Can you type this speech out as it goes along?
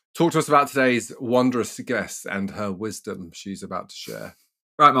Talk to us about today's wondrous guest and her wisdom she's about to share.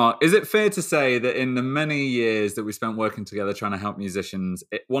 Right, Mark, is it fair to say that in the many years that we spent working together trying to help musicians,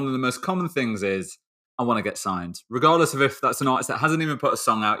 one of the most common things is, I want to get signed, regardless of if that's an artist that hasn't even put a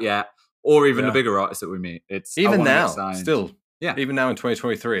song out yet, or even the bigger artists that we meet. It's even now, still, even now in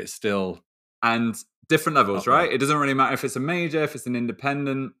 2023, it's still... And different levels, right? It doesn't really matter if it's a major, if it's an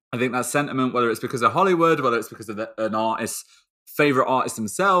independent. I think that sentiment, whether it's because of Hollywood, whether it's because of an artist's favorite artists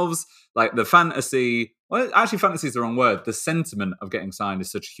themselves, like the fantasy, well, actually fantasy is the wrong word, the sentiment of getting signed is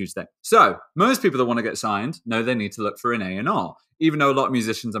such a huge thing. So most people that want to get signed know they need to look for an A&R, even though a lot of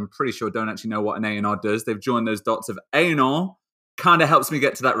musicians, I'm pretty sure, don't actually know what an A&R does. They've joined those dots of A&R kind of helps me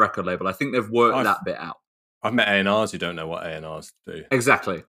get to that record label. I think they've worked that bit out. I've met A&Rs who don't know what A&Rs do.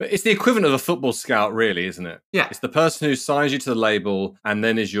 Exactly. But it's the equivalent of a football scout, really, isn't it? Yeah. It's the person who signs you to the label and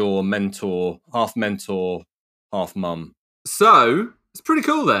then is your mentor, half mum. So it's pretty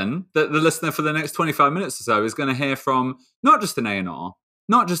cool then that the listener for the next 25 minutes or so is going to hear from not just an A&R,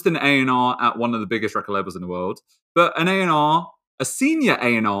 not just an A&R at one of the biggest record labels in the world, but an A&R, a senior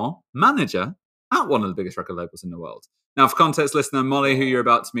A&R manager at one of the biggest record labels in the world. Now, for context, listener, Molly, who you're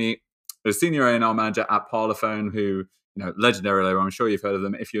about to meet, is a senior A&R manager at Parlophone, who, legendary label. I'm sure you've heard of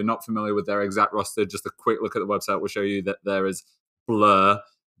them. If you're not familiar with their exact roster, just a quick look at the website will show you that there is Blur,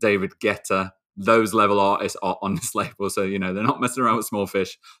 David Guetta. Those level artists are on this label, so they're not messing around with small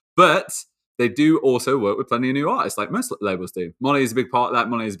fish. But they do also work with plenty of new artists, like most labels do. Molly is a big part of that.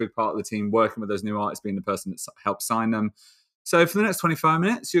 Molly is a big part of the team working with those new artists, being the person that helps sign them. So for the next 25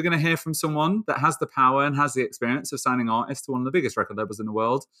 minutes, you're going to hear from someone that has the power and has the experience of signing artists to one of the biggest record labels in the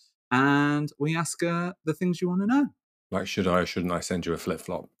world. And we ask her the things you want to know. Like, should I or shouldn't I send you a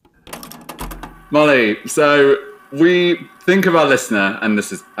flip-flop? Molly, so we think of our listener, and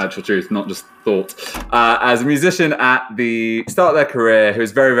this is actual truth, not just thought, as a musician at the start of their career who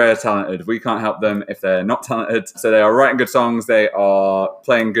is very, very talented. We can't help them if they're not talented. So they are writing good songs, they are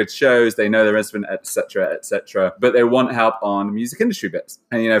playing good shows, they know their instrument, etc., but they want help on music industry bits.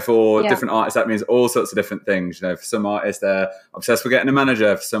 And, for different artists, that means all sorts of different things. For some artists, they're obsessed with getting a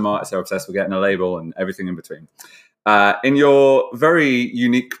manager. For some artists, they're obsessed with getting a label and everything in between. In your very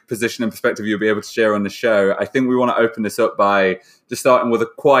unique position and perspective you'll be able to share on the show, I think we want to open this up by just starting with a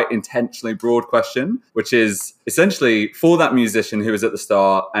quite intentionally broad question, which is essentially for that musician who is at the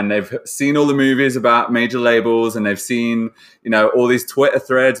start and they've seen all the movies about major labels and they've seen, all these Twitter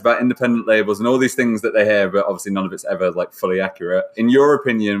threads about independent labels and all these things that they hear, but obviously none of it's ever fully accurate. In your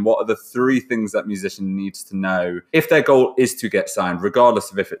opinion, what are the three things that musician needs to know if their goal is to get signed,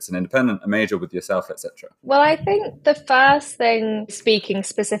 regardless of if it's an independent, a major with yourself, etc.? Well, I think the first thing, speaking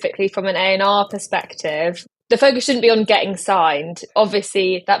specifically from an A&R perspective, the focus shouldn't be on getting signed.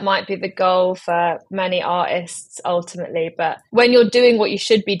 Obviously, that might be the goal for many artists ultimately. But when you're doing what you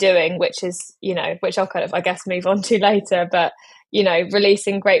should be doing, which is, which I'll kind of, I guess, move on to later, but,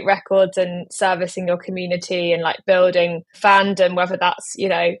 releasing great records and servicing your community and building fandom, whether that's,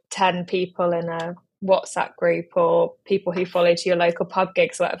 10 people in a WhatsApp group or people who follow to your local pub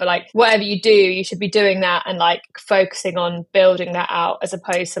gigs, whatever, whatever you do, you should be doing that and focusing on building that out as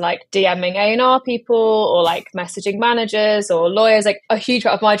opposed to DMing A&R people or messaging managers or lawyers. A huge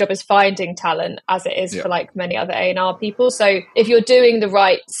part of my job is finding talent, as it is for many other A&R people. So if you're doing the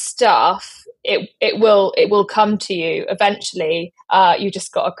right stuff, it will come to you eventually. You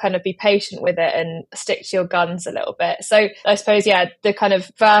just got to kind of be patient with it and stick to your guns a little bit. So I suppose, the kind of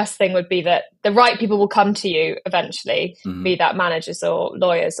first thing would be that the right people will come to you eventually, be that managers or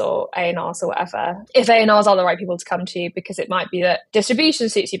lawyers or A&Rs or whatever. If A&Rs are the right people to come to you, because it might be that distribution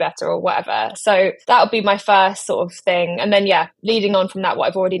suits you better or whatever. So that would be my first sort of thing. And then, leading on from that, what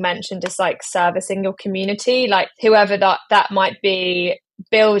I've already mentioned is servicing your community, whoever that might be,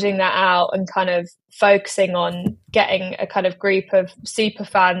 building that out and kind of focusing on getting a kind of group of super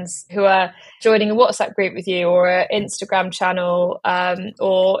fans who are joining a WhatsApp group with you or an Instagram channel,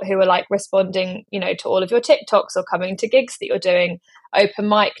 or who are responding, to all of your TikToks or coming to gigs that you're doing, open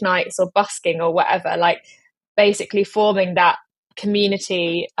mic nights or busking or whatever, basically forming that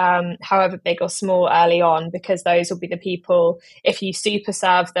community, however big or small, early on, because those will be the people, if you super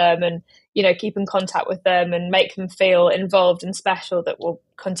serve them and keep in contact with them and make them feel involved and special, that will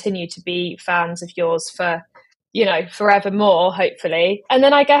continue to be fans of yours for forevermore, hopefully. And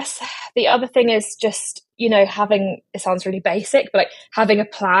then I guess the other thing is just having, it sounds really basic, but having a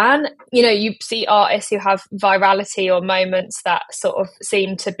plan. You see artists who have virality or moments that sort of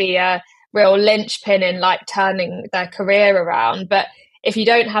seem to be a real linchpin in turning their career around, but if you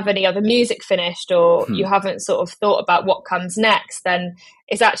don't have any other music finished or you haven't sort of thought about what comes next, then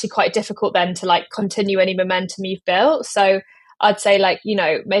it's actually quite difficult then to continue any momentum you've built. So I'd say like, you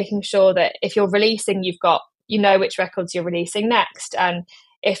know, making sure that if you're releasing, you've got, you know, which records you're releasing next. And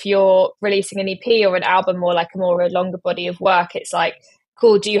if you're releasing an EP or an album or like a longer body of work, it's like,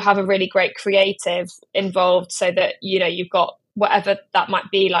 cool, do you have a really great creative involved so that, you know, you've got whatever that might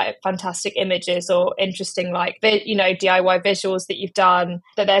be, like fantastic images or interesting, like, you know, DIY visuals that you've done,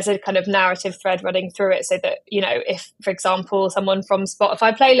 that there's a kind of narrative thread running through it, so that, you know, if, for example, someone from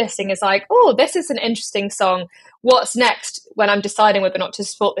Spotify playlisting is like, oh, this is an interesting song, what's next when I'm deciding whether or not to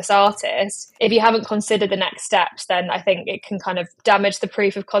support this artist? If you haven't considered the next steps, then I think it can kind of damage the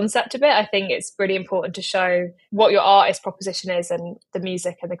proof of concept a bit. I think it's really important to show what your artist proposition is and the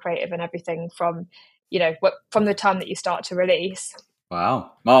music and the creative and everything from, you know, from the time that you start to release.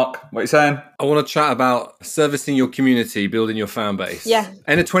 Wow. Mark, what are you saying? I want to chat about servicing your community, building your fan base. Yeah.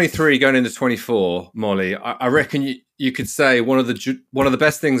 End of 23, going into 24, Molly, I reckon you could say one of the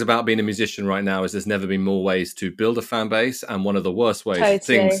best things about being a musician right now is there's never been more ways to build a fan base, and one of the worst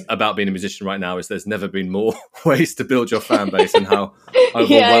things about being a musician right now is there's never been more ways to build your fan base, and how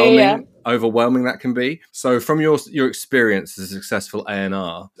overwhelming that can be. So from your experience as a successful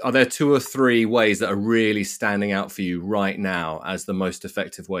A&R, are there 2 or 3 ways that are really standing out for you right now as the most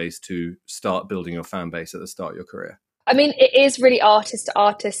effective ways to start building your fan base at the start of your career? I mean, it is really artist to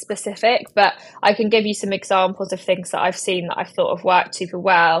artist specific, but I can give you some examples of things that I've seen that I've thought have worked super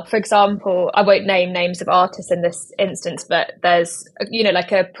well. For example, I won't name names of artists in this instance, but there's, you know,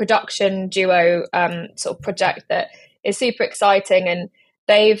 like a production duo sort of project that is super exciting, and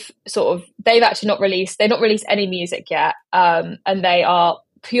they've actually not released any music yet, and they are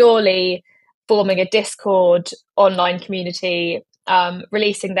purely forming a Discord online community,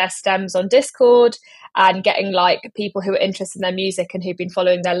 releasing their stems on Discord and getting like people who are interested in their music and who've been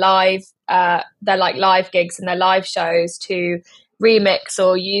following their live gigs and their live shows to remix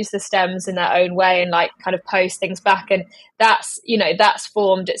or use the stems in their own way and like kind of post things back. And that's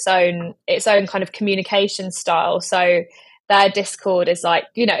formed its own kind of communication style. So their Discord is like,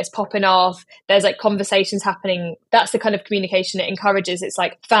 you know, it's popping off. There's like conversations happening. That's the kind of communication it encourages. It's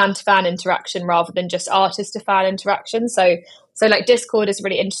like fan to fan interaction rather than just artist to fan interaction. So like Discord is a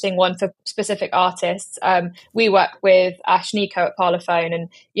really interesting one for specific artists. We work with Ash Nico at Parlophone, and,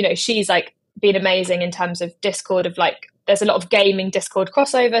 you know, she's like been amazing in terms of Discord, of like, there's a lot of gaming Discord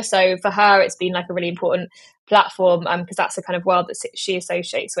crossover. So for her, it's been like a really important platform because that's the kind of world that she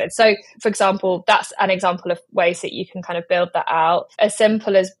associates with. So for example, that's an example of ways that you can kind of build that out. As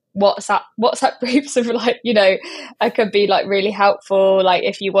simple as WhatsApp groups of like, you know, it could be like really helpful. Like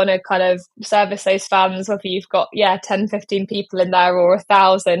if you want to kind of service those fans, whether you've got 10, 15 people in there or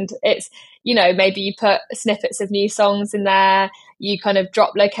 1,000, it's, you know, maybe you put snippets of new songs in there, you kind of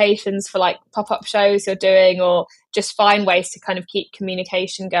drop locations for like pop-up shows you're doing, or just find ways to kind of keep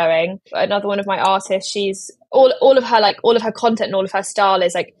communication going. Another one of my artists, she's all of her content and all of her style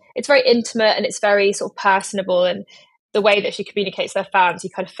is like, it's very intimate and it's very sort of personable, and the way that she communicates with her fans, you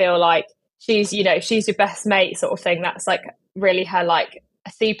kind of feel like she's your best mate sort of thing. That's like really her like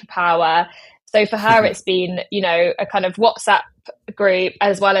a superpower. So for her, it's been, you know, a kind of WhatsApp group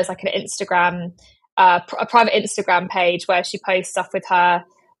as well as like an Instagram, a private Instagram page where she posts stuff with her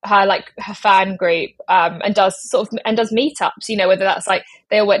fan group, and does meetups, you know, whether that's like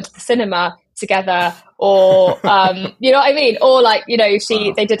they all went to the cinema together or you know what I mean, or like, you know,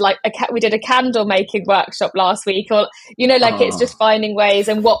 they did like we did a candle making workshop last week, or, you know, like it's just finding ways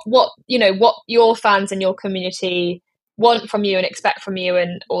and what you know, what your fans and your community want from you and expect from you,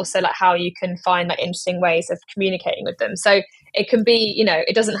 and also like how you can find like interesting ways of communicating with them. So it can be, you know,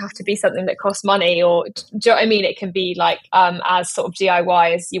 it doesn't have to be something that costs money, or do you know what I mean? It can be like as sort of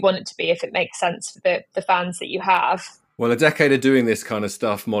DIY as you want it to be, if it makes sense for the fans that you have. Well, a decade of doing this kind of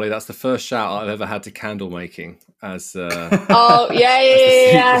stuff, Molly, that's the first shout I've ever had to candle making as oh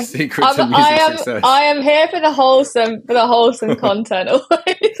yeah. Secret to music success. I am here for the wholesome content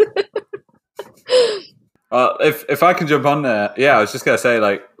always. If I can jump on there, I was just gonna say,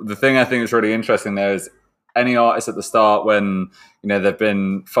 like, the thing I think is really interesting there is any artist at the start, when, you know, they've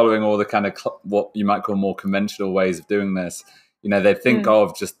been following all the kind of what you might call more conventional ways of doing this, you know, they think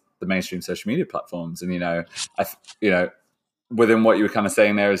of just the mainstream social media platforms, and, you know, within what you were kind of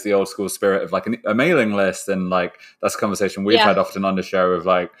saying there is the old school spirit of like a mailing list, and like that's a conversation we've had often on the show of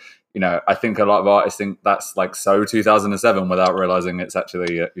like, you know, I think a lot of artists think that's like so 2007 without realizing it's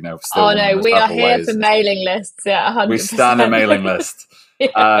actually, you know, still. Oh no, we are here for mailing lists. Yeah, 100%. We stand a mailing list.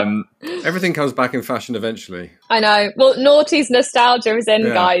 Everything comes back in fashion eventually. I know. Well, naughty's nostalgia is in,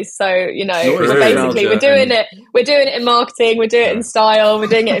 guys. So, you know, basically we're doing it in marketing, we're doing it in style, we're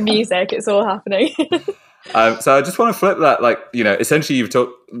doing it in music. It's all happening. So I just want to flip that, like, you know, essentially you've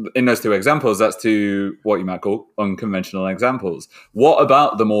talked in those two examples, that's two what you might call unconventional examples. What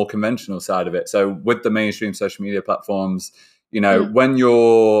about the more conventional side of it? So with the mainstream social media platforms, you know, when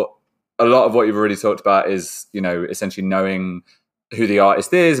you're, a lot of what you've already talked about is, you know, essentially knowing who the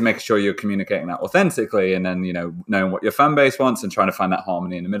artist is and making sure you're communicating that authentically, and then, you know, knowing what your fan base wants and trying to find that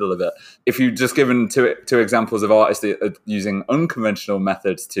harmony in the middle of it. If you just given two examples of artists that are using unconventional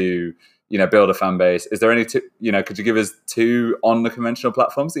methods to, you know, build a fan base, is there any two, you know, could you give us two on the conventional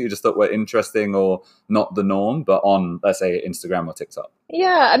platforms that you just thought were interesting or not the norm, but on, let's say, Instagram or TikTok?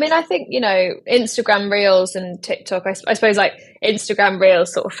 Yeah, I mean, I think, you know, Instagram Reels and TikTok, I suppose like Instagram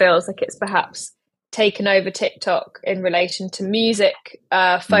Reels sort of feels like it's perhaps taken over TikTok in relation to music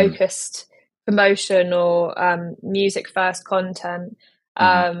focused promotion or music first content.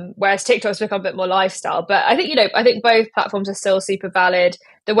 Whereas TikTok's become a bit more lifestyle. But I think, you know, I think both platforms are still super valid.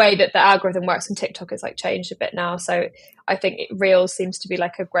 The way that the algorithm works on TikTok is like changed a bit now. So I think Reels seems to be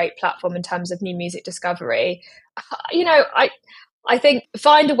like a great platform in terms of new music discovery. You know, I think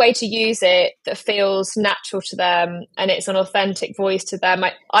find a way to use it that feels natural to them and it's an authentic voice to them.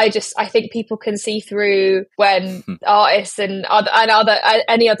 I think people can see through when artists and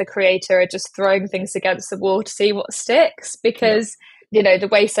any other creator are just throwing things against the wall to see what sticks, because you know, the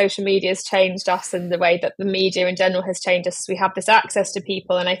way social media has changed us and the way that the media in general has changed us, we have this access to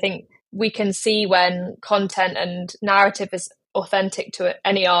people, and I think we can see when content and narrative is authentic to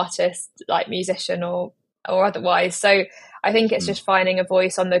any artist, like musician or otherwise. So I think it's just finding a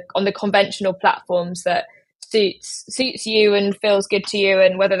voice on the conventional platforms that suits you and feels good to you,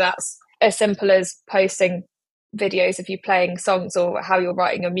 and whether that's as simple as posting videos of you playing songs or how you're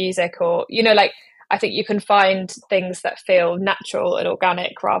writing your music, or, you know, like, I think you can find things that feel natural and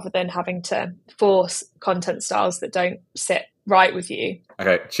organic rather than having to force content styles that don't sit right with you.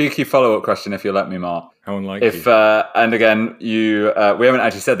 Okay, cheeky follow-up question, if you'll let me, Mark. How unlikely. And again, you we haven't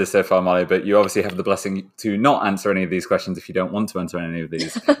actually said this so far, Molly, but you obviously have the blessing to not answer any of these questions if you don't want to answer any of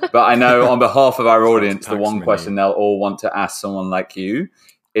these. But I know on behalf of our audience, the one question they'll all want to ask someone like you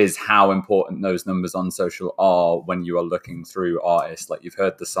is how important those numbers on social are when you are looking through artists. Like, you've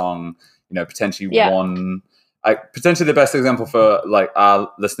heard the song, you know, potentially potentially the best example for like our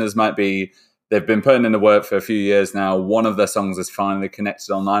listeners might be, they've been putting in the work for a few years now. One of their songs has finally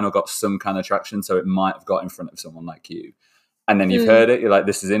connected online or got some kind of traction, so it might have got in front of someone like you. And then you've heard it, you're like,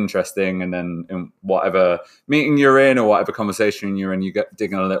 this is interesting. And then in whatever meeting you're in or whatever conversation you're in, you get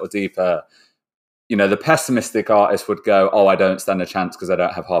digging a little deeper. You know, the pessimistic artist would go, oh, I don't stand a chance because I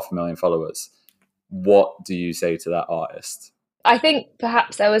don't have 500,000 followers. What do you say to that artist? I think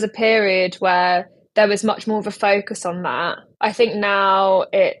perhaps there was a period where there was much more of a focus on that. I think now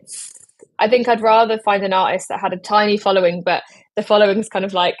I think I'd rather find an artist that had a tiny following, but the following's kind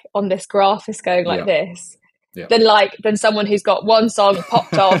of like on this graph is going like this, than someone who's got one song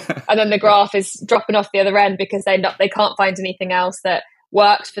popped off and then the graph is dropping off the other end because they can't find anything else that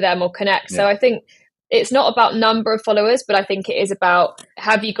works for them or connects. So I think it's not about number of followers, but I think it is about,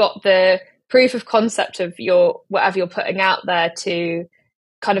 have you got the proof of concept of your whatever you're putting out there to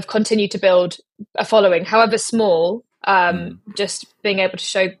kind of continue to build a following, however small, just being able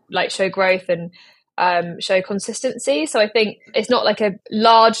to show growth and show consistency. So I think it's not like a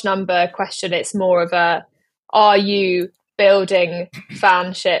large number question, it's more of are you building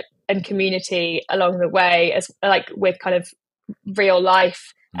fanship and community along the way, as like with kind of real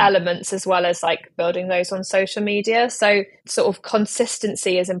life elements, as well as like building those on social media. So sort of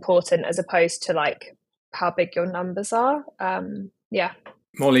consistency is important as opposed to like how big your numbers are.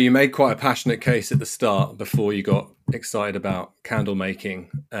 Molly, you made quite a passionate case at the start before you got excited about candle making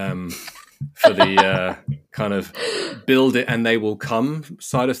for the kind of build it and they will come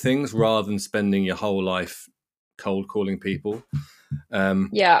side of things, rather than spending your whole life cold calling people.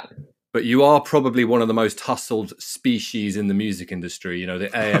 But you are probably one of the most hustled species in the music industry. You know, the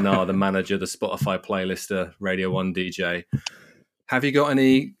A&R, the manager, the Spotify playlister, Radio 1 DJ. Have you got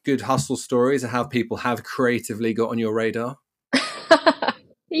any good hustle stories of how people have creatively got on your radar?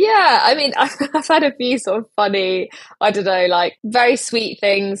 Yeah, I mean, I've had a few sort of funny, I don't know, like very sweet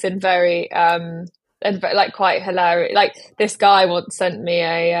things and very and like quite hilarious. Like this guy once sent me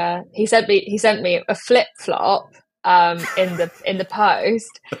he sent me a flip flop in the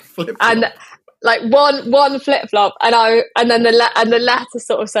post, and like one flip flop, and then the letter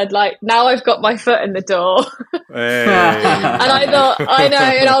sort of said like, now I've got my foot in the door. Hey. And I thought, I know,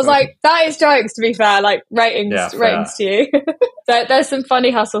 and I was like, that is jokes, to be fair, like ratings to you. So there's some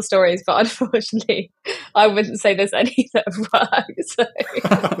funny hustle stories, but unfortunately I wouldn't say there's any that have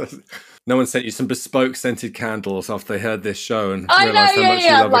worked. So. No one sent you some bespoke scented candles after they heard this show and I realised know, how much you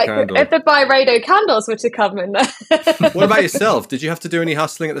love a candle. If the Byredo candles were to come in there. What about yourself? Did you have to do any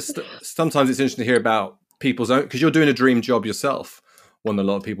hustling at the sometimes it's interesting to hear about people's own, because you're doing a dream job yourself, one that a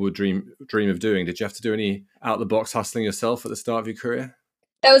lot of people would dream of doing. Did you have to do any out the box hustling yourself at the start of your career?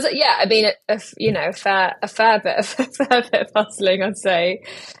 There was, a fair bit of hustling, I'd say.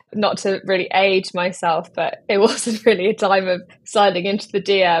 Not to really age myself, but it wasn't really a time of sliding into the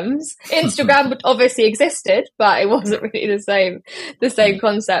DMs. Instagram obviously existed, but it wasn't really the same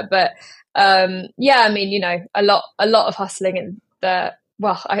concept. But a lot of hustling in the.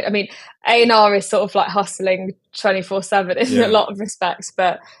 Well, A&R is sort of like hustling 24/7 in a lot of respects,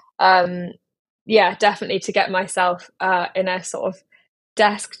 but definitely to get myself in a sort of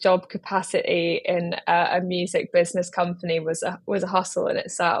desk job capacity in a music business company was a hustle in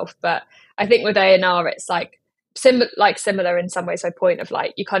itself. But I think with A&R it's similar in some ways. My point of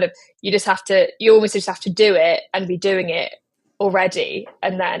like you almost just have to do it and be doing it already,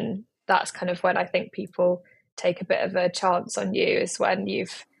 and then that's kind of when I think people take a bit of a chance on you, is when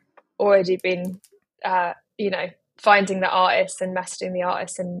you've already been finding the artists and messaging the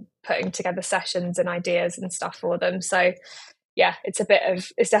artists and putting together sessions and ideas and stuff for them. So yeah, it's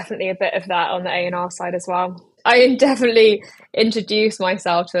definitely a bit of that on the A&R side as well. I definitely introduced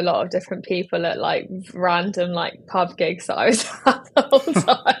myself to a lot of different people at like random like pub gigs that I was at the whole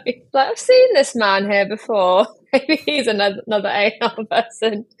time. Like, I've seen this man here before. Maybe he's another A&R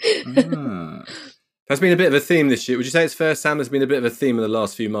person. That's been a bit of a theme this year. Would you say it's fair, Sam? There's been a bit of a theme in the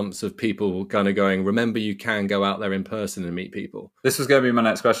last few months of people kind of going, remember, you can go out there in person and meet people. This was going to be my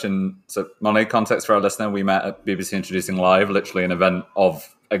next question. So, Molly, context for our listener, we met at BBC Introducing Live, literally an event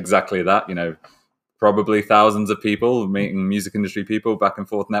of exactly that, probably thousands of people meeting music industry people, back and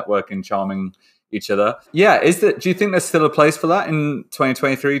forth, networking, charming each other. Yeah, do you think there's still a place for that in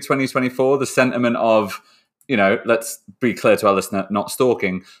 2023, 2024? The sentiment of, let's be clear to our listener, not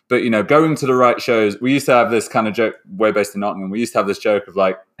stalking, but, going to the right shows. We used to have this kind of joke, way based in Nottingham. We used to have this joke of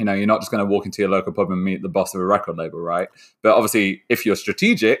like, you're not just going to walk into your local pub and meet the boss of a record label, right? But obviously, if you're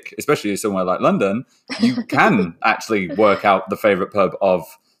strategic, especially somewhere like London, you can actually work out the favorite pub of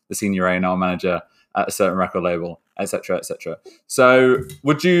the senior A&R manager at a certain record label, et cetera, et cetera. So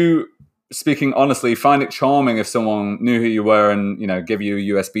would you, speaking honestly, find it charming if someone knew who you were and, give you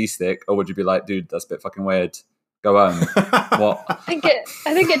a USB stick, or would you be like, dude, that's a bit fucking weird, go home? What?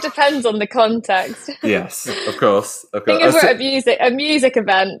 I think it depends on the context. Yes, of course. I think if we're at a music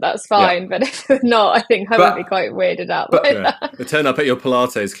event, that's fine. Yeah. But if we're not, I think I would be quite weirded out by that. They turn up at your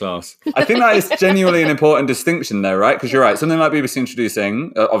Pilates class. I think that is genuinely an important distinction there, right? Because you're right. Something like BBC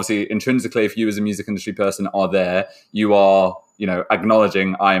Introducing, obviously, intrinsically, if you as a music industry person are there, you are,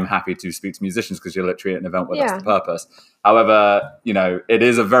 acknowledging I am happy to speak to musicians because you're literally at an event where that's the purpose. However, it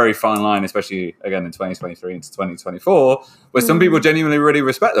is a very fine line, especially, again, in 2023 into 2024, where some people genuinely really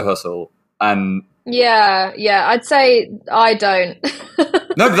respect the hustle. And yeah, I'd say I don't.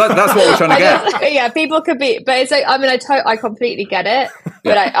 No, that's what we're trying to get. Yeah, people could be, but it's like, I completely get it.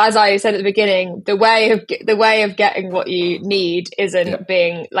 But as I said at the beginning, the way of getting what you need isn't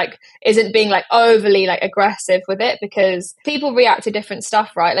being overly like aggressive with it, because people react to different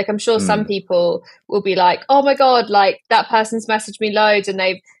stuff, right? Like, I'm sure some people will be like, oh my God, like that person's messaged me loads and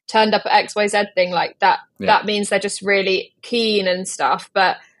they've turned up at XYZ thing, like that. That means they're just really keen and stuff.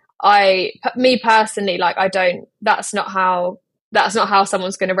 But me personally, like, that's not how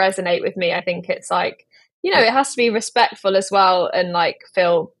someone's going to resonate with me. I think it's like, it has to be respectful as well, and like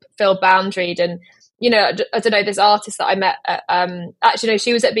feel boundaried. And, I don't know, this artist that I met at, actually, no,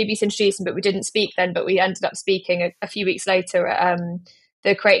 she was at BBC Introducing, but we didn't speak then, but we ended up speaking a few weeks later at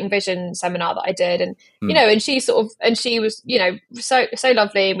the Creating Vision seminar that I did. And, and she was, so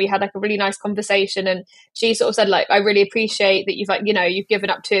lovely. And we had like a really nice conversation, and she sort of said, like, I really appreciate that you've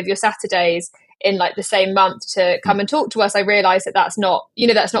given up 2 of your Saturdays in like the same month to come and talk to us. I realize that's not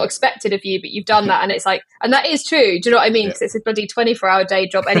expected of you, but you've done that. And it's like, and that is true. Do you know what I mean? Because it's a bloody 24-hour day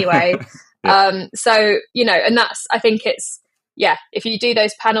job anyway. So, and that's, I think it's, if you do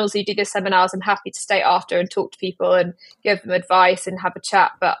those panels, you do those seminars, I'm happy to stay after and talk to people and give them advice and have a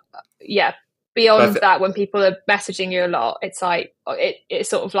chat. But beyond that, when people are messaging you a lot, it's like,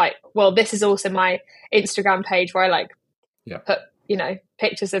 it's sort of like, well, this is also my Instagram page where I like put,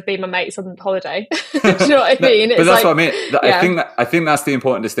 pictures of being my mates on holiday. Do you know what I mean? But that's what I mean. I think that's the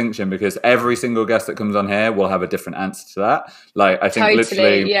important distinction, because every single guest that comes on here will have a different answer to that. Like, I think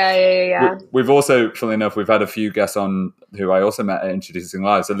literally, we've also, funnily enough, we've had a few guests on who I also met at Introducing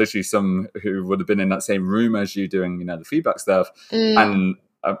Live. So literally some who would have been in that same room as you doing, the feedback stuff. And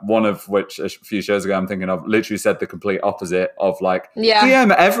one of which a few shows ago I'm thinking of literally said the complete opposite of like,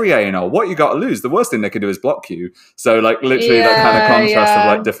 DM every A&R. What you got to lose? The worst thing they could do is block you. So like literally that kind of contrast of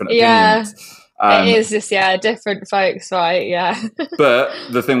like different opinions. It is just, different folks, right? Yeah. But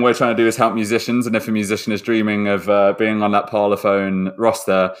the thing we're trying to do is help musicians. And if a musician is dreaming of being on that Parlophone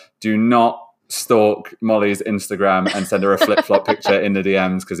roster, do not stalk Molly's Instagram and send her a flip-flop picture in the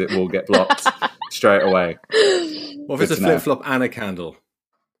DMs because it will get blocked straight away. What if it's a flip-flop and a candle?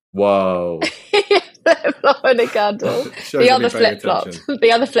 Whoa. Flip-flop and a candle. The other flip-flop.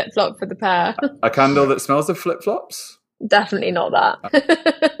 The other flip-flop for the pair. A candle that smells of flip-flops? Definitely not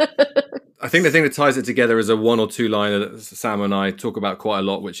that. I think the thing that ties it together is a 1 or 2 liner that Sam and I talk about quite a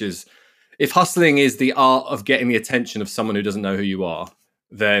lot, which is if hustling is the art of getting the attention of someone who doesn't know who you are,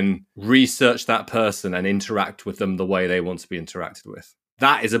 then research that person and interact with them the way they want to be interacted with.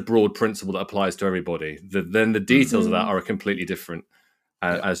 That is a broad principle that applies to everybody. Then the details of that are completely different,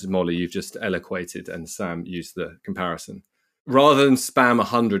 as Molly, you've just eloquated, and Sam used the comparison. Rather than spam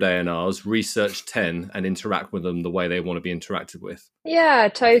 100 A&Rs, research 10 and interact with them the way they want to be interacted with. Yeah,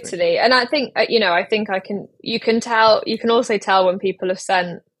 totally. And I think, you can also tell when people have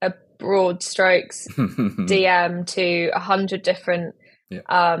sent a broad strokes DM to 100 different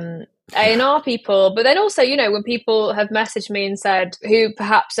A&R people. But then also, when people have messaged me and said, who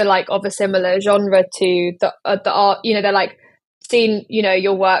perhaps are like of a similar genre to the art, they're like, seen,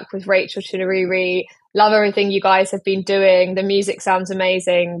 your work with Rachel Chinariri, love everything you guys have been doing. The music sounds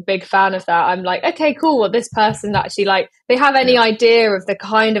amazing. Big fan of that. I'm like, okay, cool. Well, this person actually they have any idea of the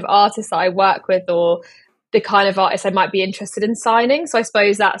kind of artist that I work with or the kind of artist I might be interested in signing. So I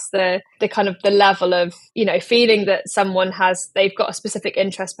suppose that's the kind of the level of, feeling that someone they've got a specific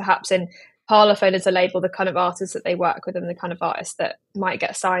interest perhaps in Parlophone as a label, the kind of artists that they work with and the kind of artists that might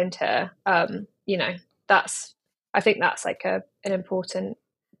get signed here. I think that's like an important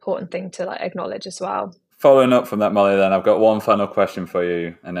thing to like acknowledge as well. Following up from that, Molly, then I've got one final question for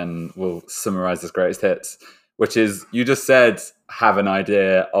you, and then we'll summarize this greatest hits, which is you just said have an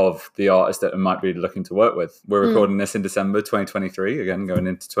idea of the artist that we might be looking to work with. We're recording this in December 2023, again going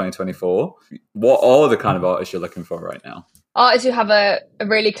into 2024. What are the kind of artists you're looking for right now? Artists who have a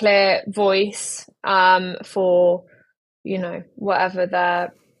really clear voice for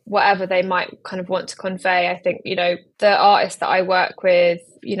whatever they might kind of want to convey. I think, the artists that I work with,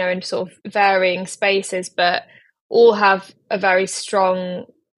 in sort of varying spaces, but all have a very strong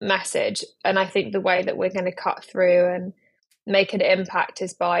message. And I think the way that we're going to cut through and make an impact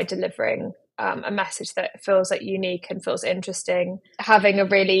is by delivering a message that feels like unique and feels interesting, having a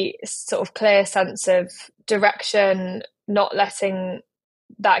really sort of clear sense of direction, not letting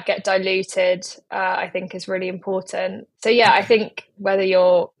that get diluted, I think is really important. So I think whether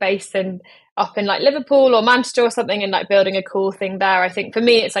you're based up in like Liverpool or Manchester or something and like building a cool thing there, I think for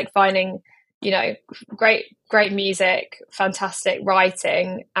me it's like finding great music, fantastic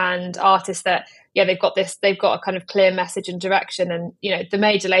writing, and artists that they've got a kind of clear message and direction, and the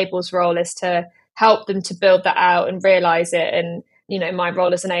major label's role is to help them to build that out and realize it. And my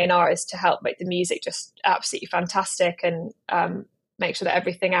role as an A&R is to help make the music just absolutely fantastic and make sure that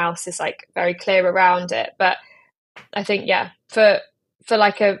everything else is like very clear around it. But I think for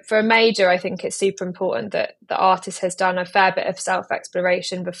a major, I think it's super important that the artist has done a fair bit of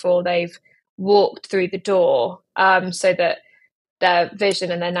self-exploration before they've walked through the door, so that their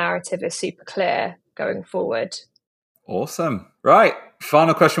vision and their narrative is super clear going forward. Awesome. Right,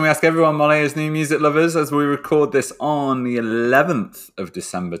 final question we ask everyone, Molly, as new music lovers, as we record this on the 11th of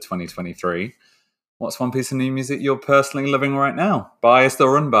December 2023. What's one piece of new music you're personally loving right now? Biased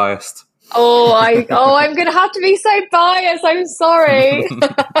or unbiased? I'm going to have to be so biased. I'm sorry.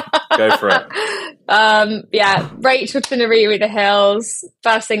 Go for it. Rachel Chinariri, The Hills,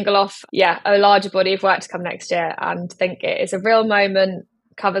 first single off, a larger body of work to come next year, and think it is a real moment,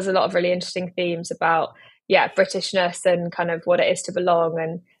 covers a lot of really interesting themes about, Britishness and kind of what it is to belong.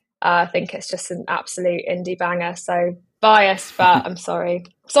 And I think it's just an absolute indie banger. So biased, but I'm sorry.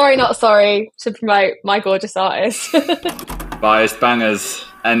 Sorry, not sorry, to promote my gorgeous artist. Biased bangers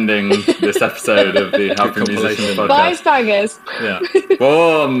ending this episode of the Helping Musicians podcast. Biased bangers. Yeah.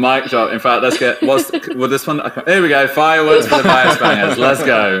 Oh, mic drop. In fact, let's get, this one? Here we go. Fireworks for the biased bangers.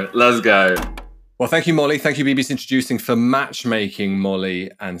 Let's go. Well, thank you, Molly. Thank you, BBC Introducing, for matchmaking Molly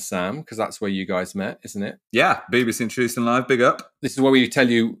and Sam, because that's where you guys met, isn't it? Yeah, BBC Introducing Live, big up. This is where we tell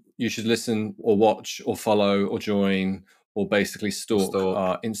you should listen or watch or follow or join or basically stalk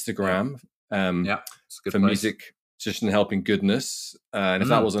our Instagram it's a good for place. music, just in helping goodness. And if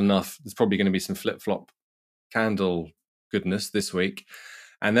that wasn't enough, there's probably going to be some flip-flop candle goodness this week.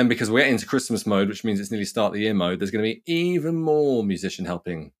 And then because we're into Christmas mode, which means it's nearly start of the year mode, there's going to be even more musician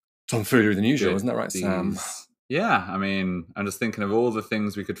helping tomfoolery than usual. Isn't that right, Sam? Yeah, I mean, I'm just thinking of all the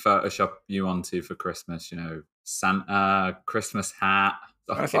things we could Photoshop you onto for Christmas. Santa, Christmas hat.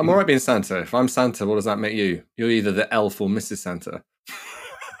 I'm all right being Santa. If I'm Santa, what does that make you? You're either the elf or Mrs. Santa.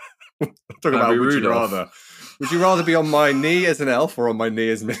 Talk about would you rather. Would you rather be on my knee as an elf or on my knee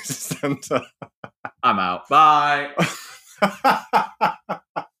as Mrs. Santa? I'm out. Bye.